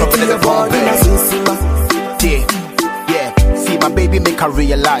 sweet to your body na sinsima. Yeah. See my baby make her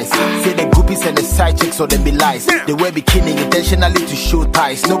realize. Say the groupies and the side chicks so them be lies. They wear bikini intentionally to show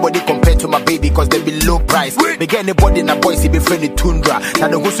ties. Nobody compared to my baby cause they be low price. They get anybody in a boys, he be friendly tundra. Now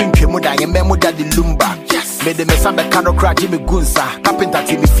the go swing Kemuda and Memo Daddy Lumba. Yes. Made the mess up the cano crack Jimmy Gunsa. Carpenter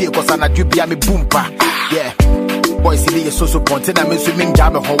Timmy Fear cause I'm a dubia me boompa. Yeah. Boys, he be a so pontin. I'm swimming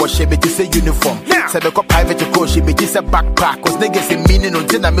jam and how she be to say uniform. Said the private to coach, she be just a backpack. Cause niggas in meaning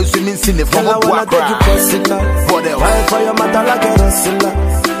until I'm swimming sin for a walk. Fight for your mother like a wrestler.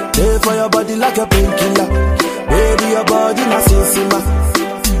 Stay for your body like a painkiller. Baby, your body na sinsima.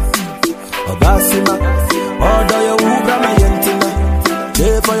 Obasima. Although you ubra my yentina.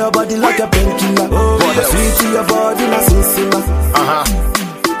 Stay for your body like a painkiller. Sweet to your body na sinsima.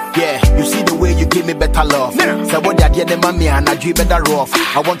 Yeah, you see the way you give me better love. Say what they did, mommy, and I dream better off.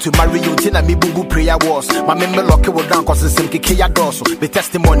 I want to marry you, Tina, me boo boo prayer was. My member lock it down, cause it's some kiki dorsal. The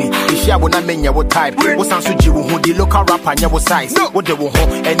testimony, the share when I mean your type. What's answer you who the local rapper and your size? What they will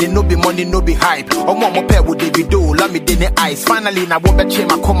home, and it no be money, no be hype. Or more pair would they be do, let me dinner ice. Finally, I won't bet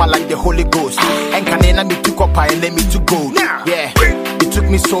my coma like the Holy Ghost. And can me took up and let me to go. Yeah, it took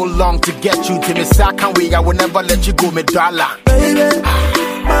me so long to get you to me, so I can't wait, I will never let you go, me dollar. Baby.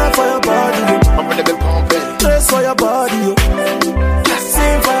 Mine for your body, yo. I'm gonna be pumping. Dress for your body, yo.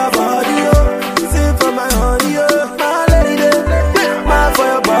 Sing for your body, yo. Sing for my honey, yo. My lady, mine for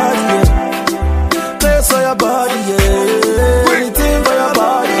your body, yo. Dress for your body, yeah. Anything for your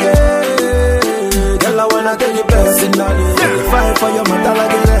body, yeah. Girl, I wanna take you personal, yeah. Fight for your mother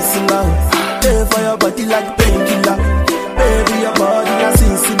like a wrestler. Stay for your body like a painkiller. Baby, your body na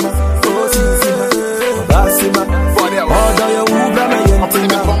sinsima. Oh, sinsima. Obasima. Although you ubra my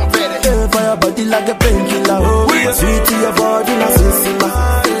yentina. Stay for your body like a painkiller. Oh, sweet to your body na sinsima.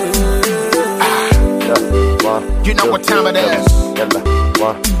 You know what time it is.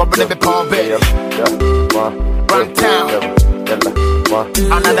 But let me pump it. Run town.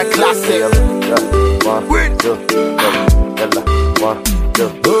 Another classic.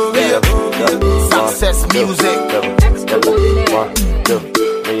 Success music.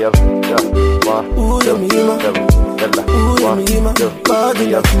 Ooh, you mima. Ooh, you mima. Body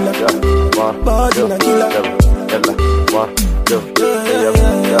na killer. Body na killer.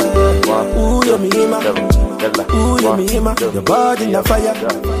 Ooh, you mima. Ooh, you mima. Your body na fire.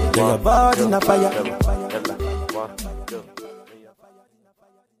 Your body na fire.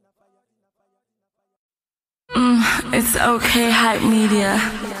 It's okay, hype media.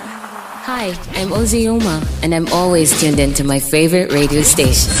 Hi, I'm Ozioma, and I'm always tuned into my favorite radio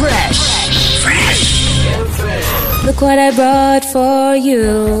station. Fresh. Look what I brought for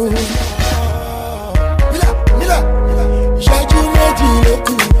you.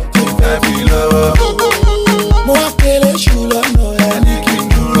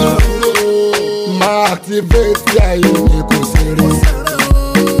 Activate ya yemi kò sere,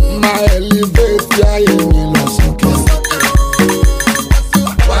 ma elevate ya yemi lọ sókè.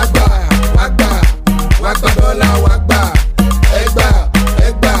 Wagba dọ́là wagba,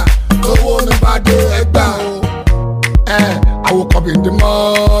 ẹgbà, owó mi bá dé ẹgbà. I woke up in the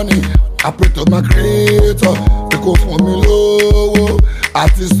morning, I pray to my creator, pé kó fún mi lówó,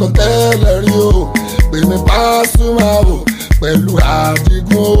 àti sọ tẹ́lẹ̀ rí o, pé mi Pasuma o, pẹ̀lú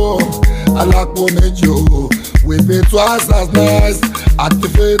Adigun o. Alápò méjì o, we be twice as nice.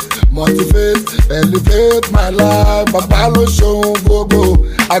 Activate, motivate, elevate my life. Bàbá ló ṣohun gbogbo,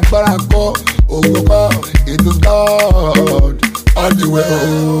 agbára kọ́, ògo kọ́, it is God. All the way,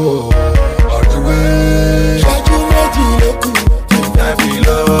 all the way. Ṣáájú méjì ló kù,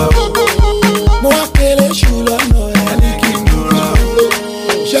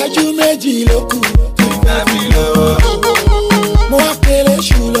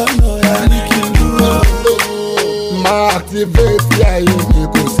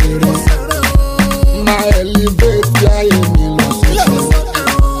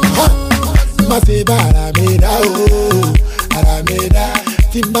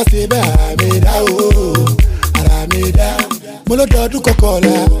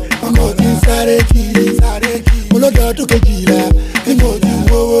 ọkọ̀ tí ń sáré kiri olódọ̀ọ́dún kejìlá tí mo ti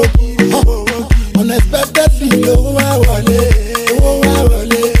wọ́wọ́ kiri unexpectedly lówó wá wọlé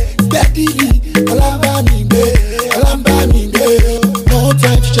gbẹ́dìlì ọlámbàmígbé no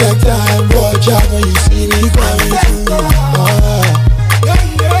time to check time watch out when you see me coming through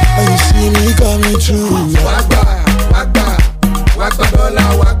when you see me coming through. wàgbà dọ́là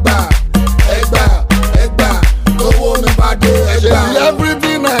wàgbà ẹgbà owó mi bá dé ẹgbà.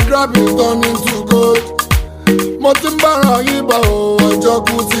 Everything I drop is turning to gold. Mo ti ń bára yín bọ̀ ọjọ́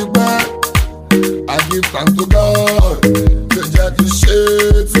kú ti pẹ́. I give thanks to God. Ṣé jẹ́ kí ṣe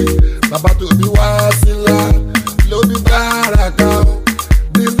tí bàbá tóbi wá sílá ló bí báràkà.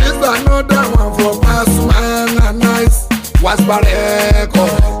 This is another one for Pasuma and Nice. Waspa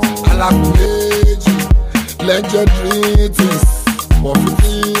Records, Alakuleji, legendary things. For 50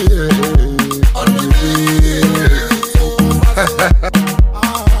 on the way.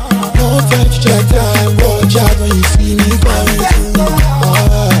 No time to check time, watch out when you see me coming through.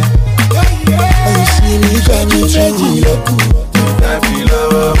 When you see me coming through.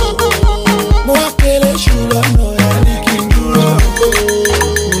 Mo akele shula no ya nikinduro.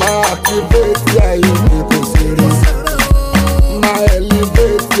 Ma activate ya yomi ko serious. Ma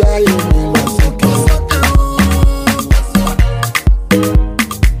elevate ya yomi la soke.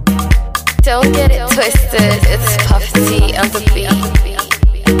 Don't get it twisted, it's Puff T on the beat.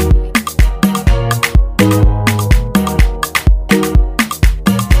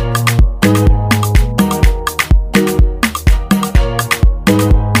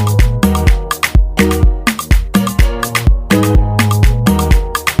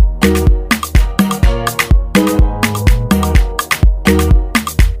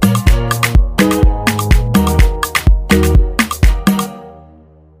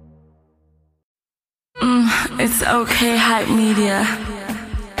 It's okay, hype media.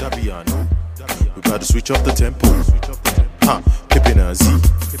 Dabiano, we gotta switch up the tempo. Keeping a Z,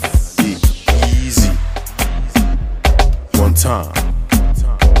 easy. One time.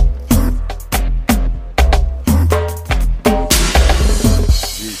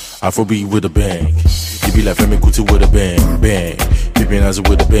 Afrobeat with a bang. You be like Femi Kuti with a bang. Keeping a Z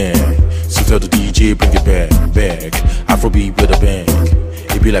with a bang. So tell the DJ bring it back. Afrobeat with a bang.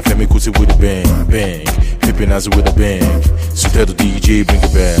 It be like Femi Kuti with a bang. Pippin' as with a bang. So tell the DJ bring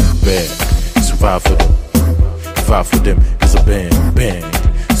it back. Survive for them. Survive for them. It's a bang.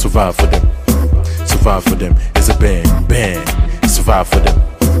 Survive for them. Survive for them. It's a bang. Survive for them.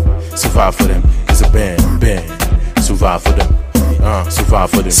 Survive for them. It's a bang. Survive for them. Survive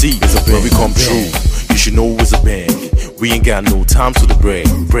for them. See, it's a bang. When we come true, you should know it's a bang. We ain't got no time to the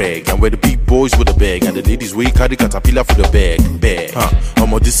brag. And where the big boys with the bag and the ladies we carry caterpillar for the bag.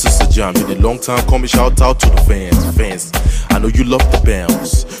 This is a jam. Been a long time coming. Shout out to the fans. I know you love the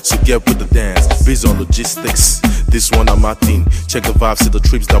bounce, so get with the dance. Based on logistics, this one I'm my thing. Check the vibes, see the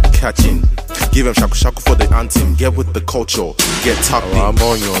trips that we're catching. Give them shaku for the anthem. Get with the culture, get tapped in. I'm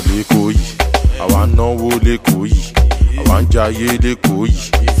on your lekoi. I want no lekoi. I want jaye lekoi.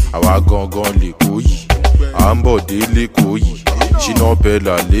 I want gon lekoi. I'm body lekoi. She no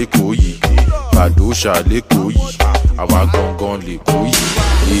bella lekoi. Badosha lekoi. I want gon lekoi.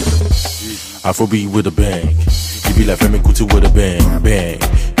 Afrobeat with a bang. You be like Femi Kuti with a bang.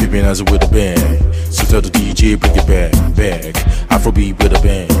 Pippin' as with a bang. So tell the DJ bring it back. Afrobeat with a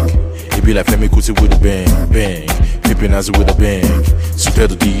bang. You be like Femi Kuti with a bang. Pippin' as with a bang. So tell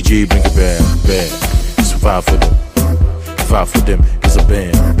the DJ bring it back. Survive for them. Survive for them. It's a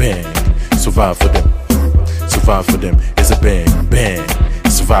bang. Survive for them. Survive for them. It's a bang.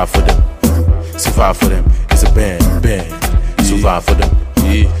 Survive for them. Survive for them. It's a bang. Survive for them.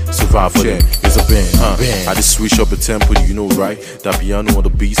 Survive for them. It's a bang. I just switch up the tempo, you know, right? That piano on the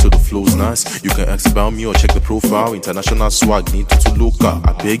beat, so the flow's nice. You can ask about me or check the profile. International swag, need to look up.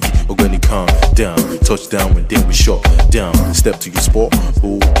 I beg you, or when you calm down, touch down, and then we shut down. Step to your spot,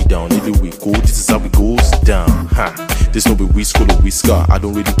 hold it down. Anyway, go. This is how it goes down. This no be whisker or whisker. I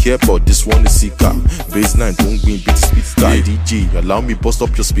don't really care, but this one is seeker. Baseline, don't win, beat the speed sky. DJ, allow me bust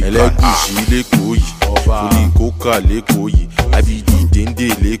up your speaker. Fully coca, lekoyi. IBD, dende,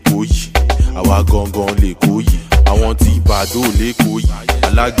 lekoyi. Awa gongon, lekoyi. I want Ibado, lekoyi.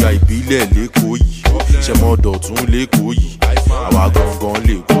 Alaga ibile, lekoyi. Shemo dotun, lekoyi. Awa gongon,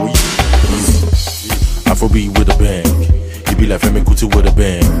 lekoyi. Afrobeat with a bang. You be like Femi Kuti with a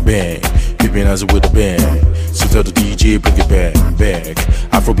bang. Pippin' as with a bang. So tell the DJ bring it back.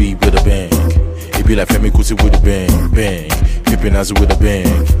 Afrobeat with a bang. You be like Femi Kuti with a bang. Pippin' as with a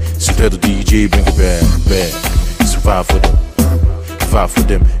bang. So tell the DJ bring it back. Survive for them. Survive for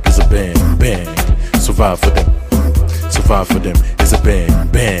them. It's a bang. Survive for them. survive for them, it's a bang,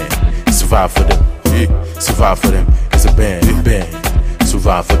 bang. Survive for them, yeah. Survive for them, it's a bang, bang.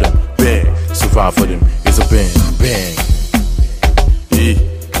 Survive for them, bang. Survive for them, it's a bang, bang. Yeah.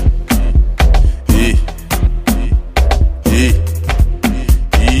 Yeah.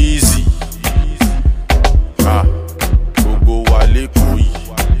 Yeah. Easy. Ah. Gbogbo wa l'Èkó yìí.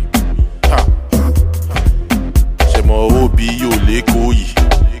 Ha. Ṣé mo Obi yóò l'Èkó yìí?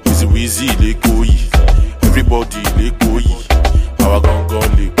 Wizzy l'Èkó yìí. Everybody l'Èkó yìí. Àwa gangan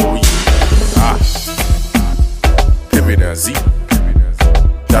l'Èkó yìí. Ah. Pepe na Z.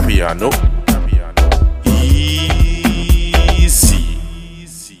 Dapiano. Easy.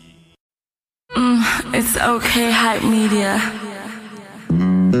 It's okay, hype media.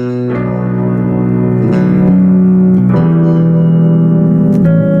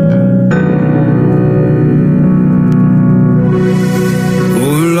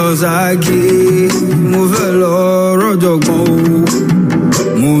 Zaki, mo fẹ́ lọ rọ́jọ̀gbọ́n o,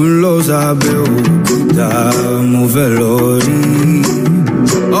 mo ń lọ sábẹ́ òkúta, mo fẹ́ lọ rí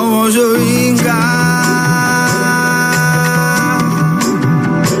ọmọ Ṣóyínká,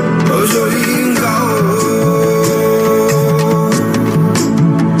 Ṣóyínká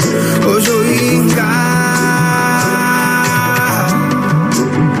o, Ṣóyínká,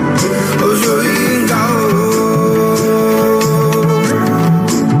 Ṣóyínká o.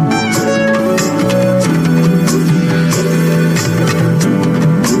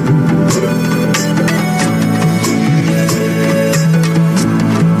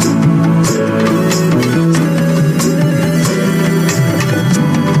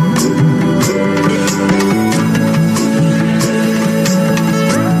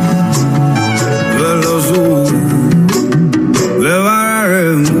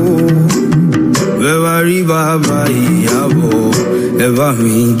 Baba Iyabo, eba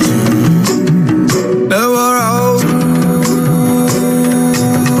mi ki, eba rao,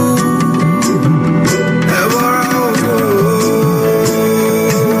 eba rao,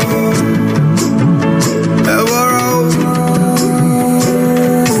 eba rao,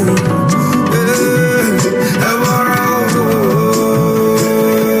 eba rao.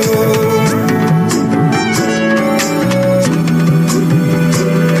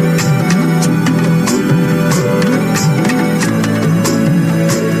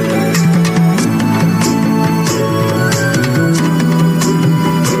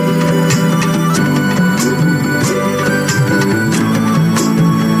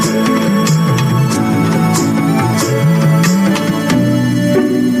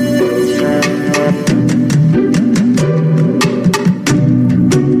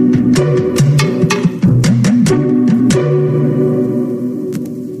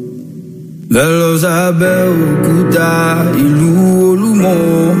 Bellows Abẹ́òkúta, ìlú Olúmọ,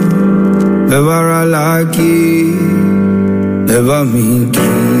 ẹ̀bára láàkì, ẹ̀bá mi kì.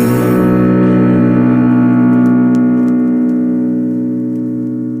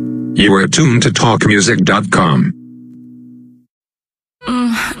 You are tuned to talkmusic.com.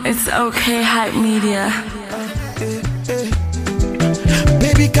 It's okay, hype media.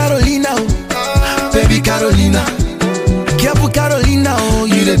 Baby Carolina, baby Carolina. Careful Carolina, oh,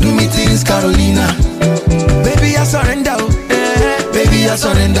 you dey do me things, Carolina. Baby, I surrender, oh, baby, I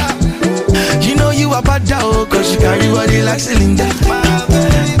surrender. You know you are bad, oh, cause you carry body like cylinder.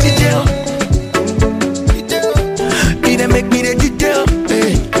 Detail, he dey make me the detail,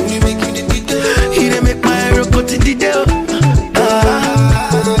 hey. He dey make my hero go to detail.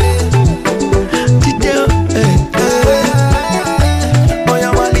 Detail, hey. Oh,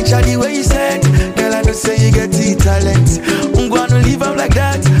 yeah, Malicha, the way you said, girl, I know say you get the talent. Leave up like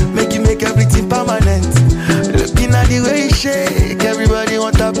that, make you make everything permanent. Looking at the way you shake, everybody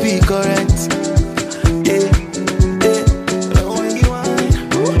want to be correct. Yeah, yeah. When you whine,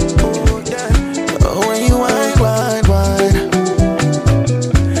 oh yeah. When you whine, whine, whine.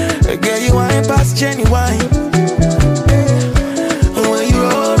 Girl, you whine past Jenny wine. When you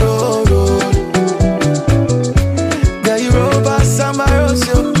roll, roll, roll. Girl, you roll past Samba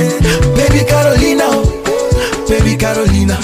Rosso. Baby Carolina, baby Carolina.